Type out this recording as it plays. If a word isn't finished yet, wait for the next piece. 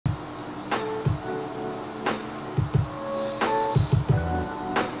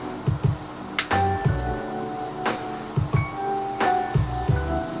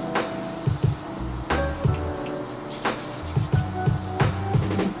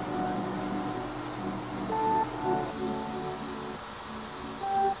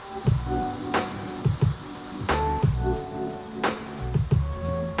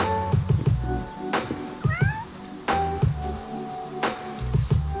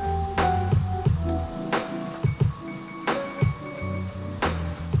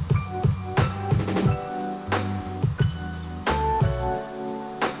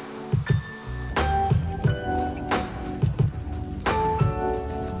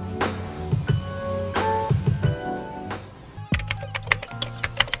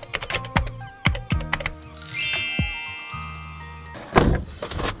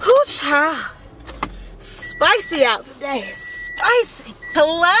spicy out today. Spicy.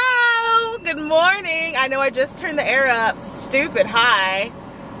 Hello, good morning. I know I just turned the air up stupid high,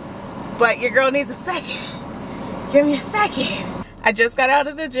 but your girl needs a second. Give me a second. I just got out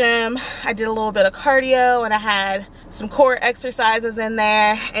of the gym. I did a little bit of cardio and I had some core exercises in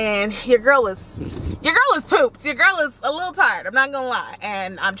there, and your girl is pooped. Your girl is a little tired, I'm not gonna lie.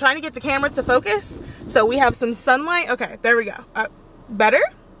 And I'm trying to get the camera to focus so we have some sunlight. Okay, there we go. Better?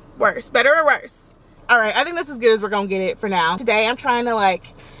 Worse? Better or worse? All right, I think that's as good as we're gonna get it for now. Today I'm trying to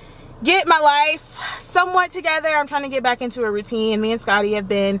like get my life somewhat together. I'm trying to get back into a routine. Me and Scotty have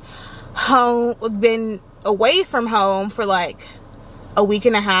been away from home for like a week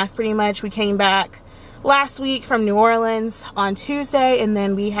and a half pretty much. We came back last week from New Orleans on Tuesday, and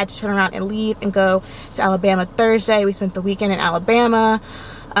then we had to turn around and leave and go to Alabama Thursday. We spent the weekend in Alabama,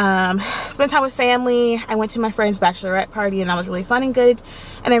 spent time with family. I went to my friend's bachelorette party and that was really fun and good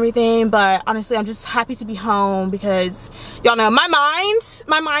and everything, but honestly I'm just happy to be home because y'all know my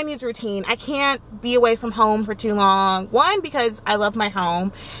mind needs routine. I can't be away from home for too long. One, because I love my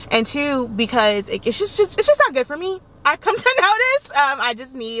home, and two, because it's just not good for me. I've come to notice I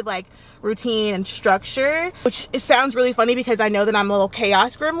just need like routine and structure, which it sounds really funny because I know that I'm a little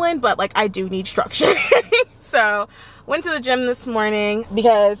chaos gremlin, but like I do need structure. So went to the gym this morning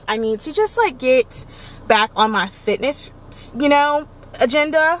because I need to just like get back on my fitness, you know,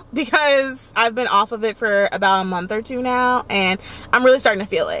 agenda, because I've been off of it for about a month or two now and I'm really starting to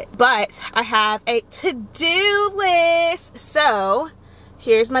feel it. But I have a to-do list, so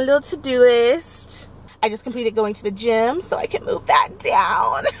here's my little to-do list. I just completed going to the gym, so I can move that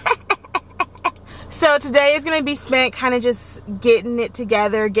down. So today is gonna be spent kind of just getting it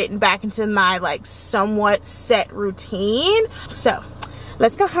together, getting back into my like somewhat set routine. So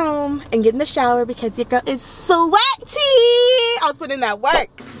let's go home and get in the shower because your girl is sweaty. I was putting in that work.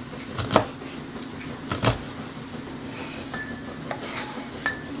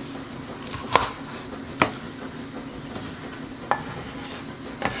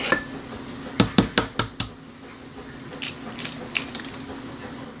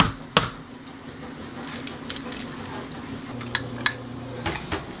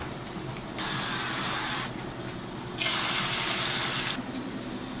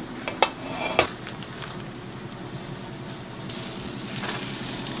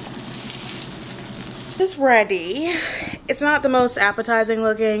 Is ready. It's not the most appetizing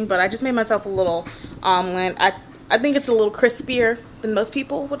looking, but I just made myself a little omelet. I think it's a little crispier than most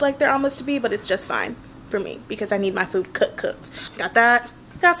people would like their omelets to be, but it's just fine for me because I need my food cooked. Got that,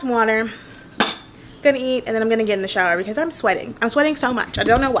 got some water, gonna eat, and then I'm gonna get in the shower because I'm sweating. I'm sweating so much, I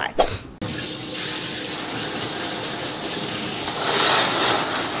don't know why.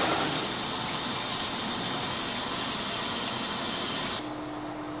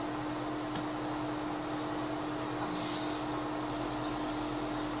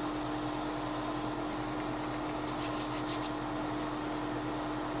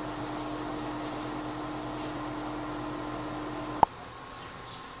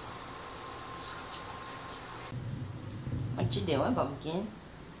 What you doing, Pumpkin?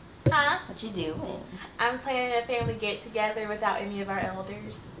 Huh? What you doing? I'm planning a family get together without any of our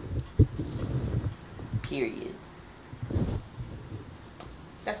elders. Period.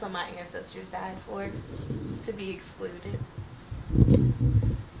 That's what my ancestors died for, to be excluded.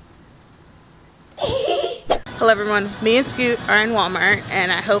 Hello everyone, me and Scoot are in Walmart,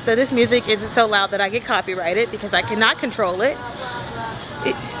 and I hope that this music isn't so loud that I get copyrighted because I cannot control it.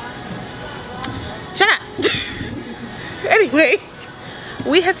 Shut up. Anyway,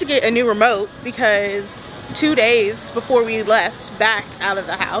 we had to get a new remote because 2 days before we left back out of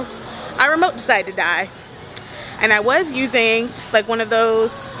the house, our remote decided to die. And I was using like one of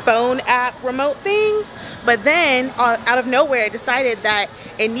those phone app remote things, but then out of nowhere I decided that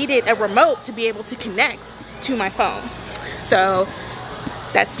it needed a remote to be able to connect to my phone. So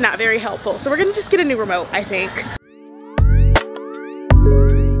that's not very helpful. So we're gonna just get a new remote, I think.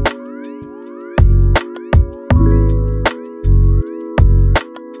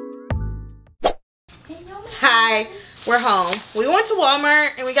 Hi, we're home. We went to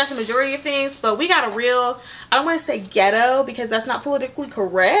Walmart and we got the majority of things, but we got a real, I don't want to say ghetto because that's not politically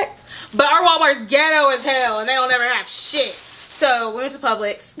correct, but our Walmart's ghetto as hell and they don't ever have shit. So we went to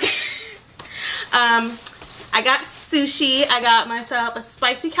Publix. I got sushi. I got myself a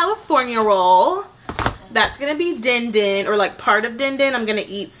spicy California roll. That's gonna be din din, or like part of din din. I'm gonna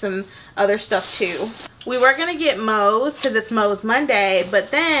eat some other stuff too. We were gonna get Moe's because it's Moe's Monday,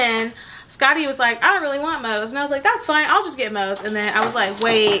 but then Scotty was like, I don't really want Moe's, and I was like, that's fine, I'll just get Moe's. And then I was like,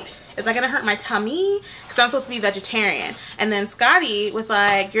 wait, is that gonna hurt my tummy? Because I'm supposed to be vegetarian. And then Scotty was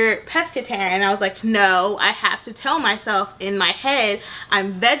like, you're pescatarian. And I was like, no, I have to tell myself in my head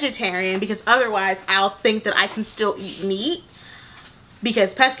I'm vegetarian because otherwise I'll think that I can still eat meat.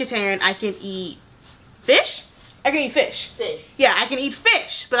 Because pescatarian, I can eat fish. I can eat fish. Fish. Yeah, I can eat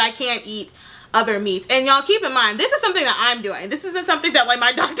fish, but I can't eat other meats. And y'all keep in mind, this is something that I'm doing. This isn't something that like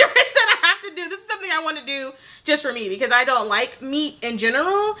my doctor has said I have to do. This is something I want to do just for me because I don't like meat in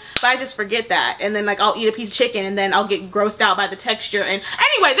general, but I just forget that. And then like I'll eat a piece of chicken and then I'll get grossed out by the texture. And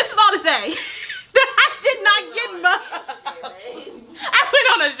anyway, this is all to say that I did not get most. I went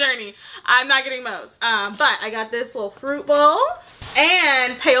on a journey. I'm not getting most. But I got this little fruit bowl.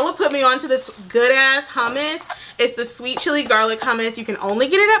 And Paola put me onto this good ass hummus. It's the sweet chili garlic hummus. You can only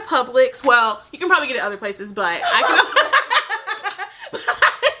get it at Publix. Well, you can probably get it other places, but I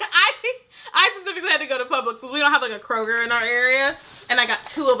specifically had to go to Publix because we don't have like a Kroger in our area. And I got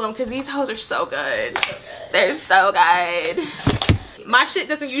 2 of them because these hoes are so good. They're so good. My shit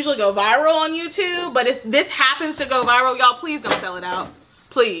doesn't usually go viral on YouTube, but if this happens to go viral, y'all please don't sell it out.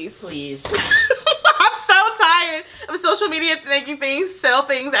 Please. Please. I'm so tired of social media making things sell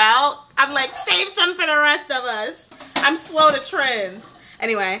things out. I'm like, save some for the rest of us. I'm slow to trends.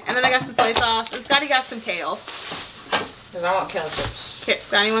 Anyway, and then I got some soy sauce, and Scotty got some kale. Because I want kale chips. Okay,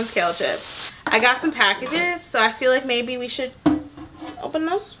 Scotty wants kale chips. I got some packages, so I feel like maybe we should open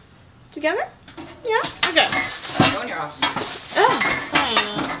those together. Yeah? Okay. Go in your office.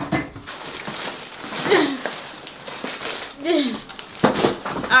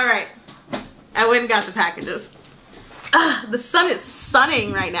 Alright. I went and got the packages. The sun is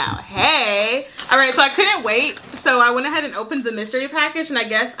sunning right now. Hey. Alright, so I couldn't wait. So I went ahead and opened the mystery package, and I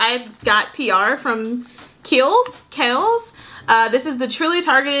guess I got PR from Kiehls. This is the Truly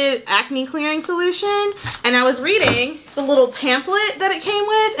Targeted Acne Clearing Solution. And I was reading the little pamphlet that it came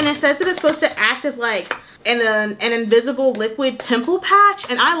with, and it says that it's supposed to act as like an invisible liquid pimple patch.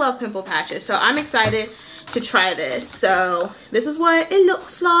 And I love pimple patches, so I'm excited to try this. So this is what it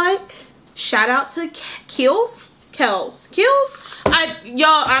looks like. Shout out to Kiehls. I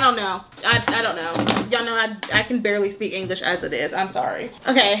don't know. I don't know. Y'all know I can barely speak English as it is. I'm sorry.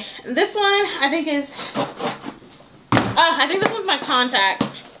 Okay, this one I think is, I think this one's my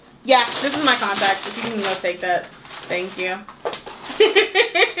contacts. Yeah, this is my contacts. If you can go take that. Thank you.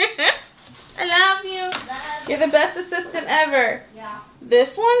 I love you. You're the best assistant ever. Yeah.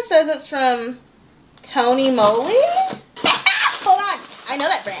 This one says it's from moly. Hold on. I know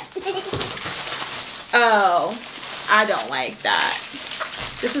that brand. Oh, I don't like that.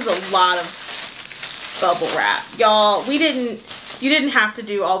 This is a lot of bubble wrap. Y'all, you didn't have to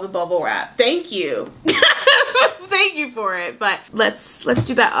do all the bubble wrap. Thank you. Thank you for it. But let's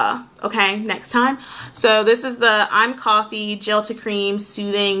do that okay, next time. So this is the I'm Coffee Gel to Cream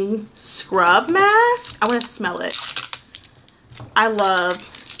Soothing Scrub Mask. I want to smell it. I love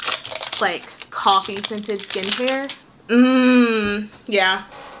like coffee scented skincare. Yeah.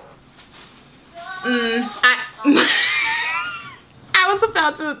 I was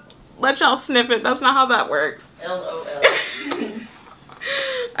about to let y'all sniff it. That's not how that works. LOL.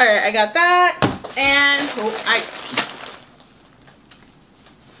 Alright, I got that. And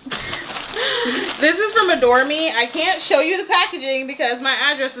this is from Adore Me. I can't show you the packaging because my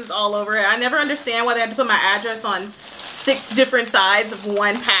address is all over it. I never understand why they have to put my address on 6 different sides of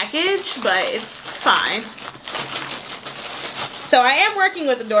one package, but it's fine. So I am working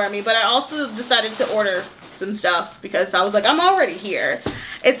with Adore Me, but I also decided to order some stuff because I was like, I'm already here.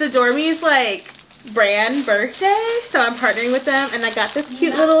 It's Adore Me's like brand birthday, so I'm partnering with them, and I got this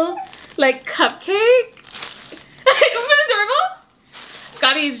cute little like cupcake. Isn't it adorable?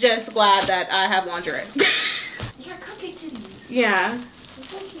 Scotty's just glad that I have lingerie. You got cupcake titties. Yeah. That's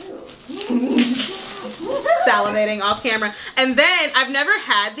so cute. Salivating off camera. And then I've never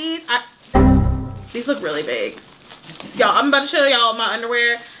had these. These look really big. Y'all, I'm about to show y'all my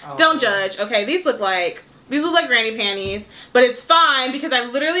underwear. Oh, don't judge. Okay, these look like granny panties, but it's fine because I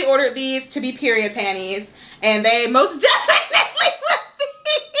literally ordered these to be period panties, and they most definitely will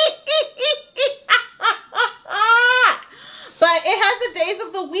be. But it has the days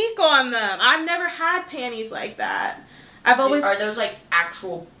of the week on them. I've never had panties like that. I've always. Are those like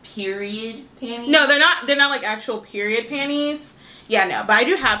actual period panties? No, they're not. They're not like actual period panties. Yeah, no, but I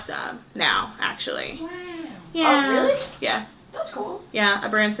do have some now, actually. Wow. Yeah. Oh, really? Yeah. That's cool. Yeah, a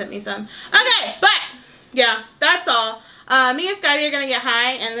brand sent me some. Okay, but yeah, that's all. Me and Scotty are gonna get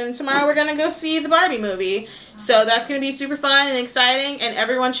high, and then tomorrow we're gonna go see the Barbie movie. So that's gonna be super fun and exciting, and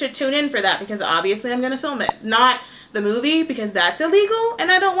everyone should tune in for that because obviously I'm gonna film it. Not the movie because that's illegal, and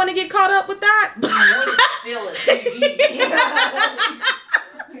I don't want to get caught up with that. You want to steal a TV.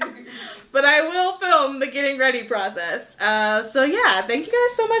 but I will film the getting ready process. So yeah, thank you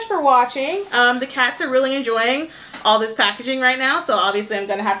guys so much for watching. The cats are really enjoying all this packaging right now, so obviously I'm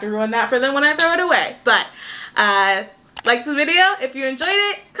gonna have to ruin that for them when I throw it away. But like this video if you enjoyed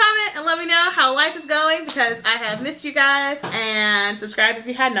it, comment and let me know how life is going, because I have missed you guys, and subscribe if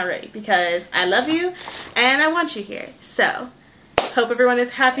you hadn't already, because I love you and I want you here. So hope everyone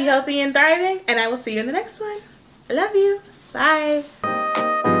is happy, healthy, and thriving, and I will see you in the next one. I love you. Bye.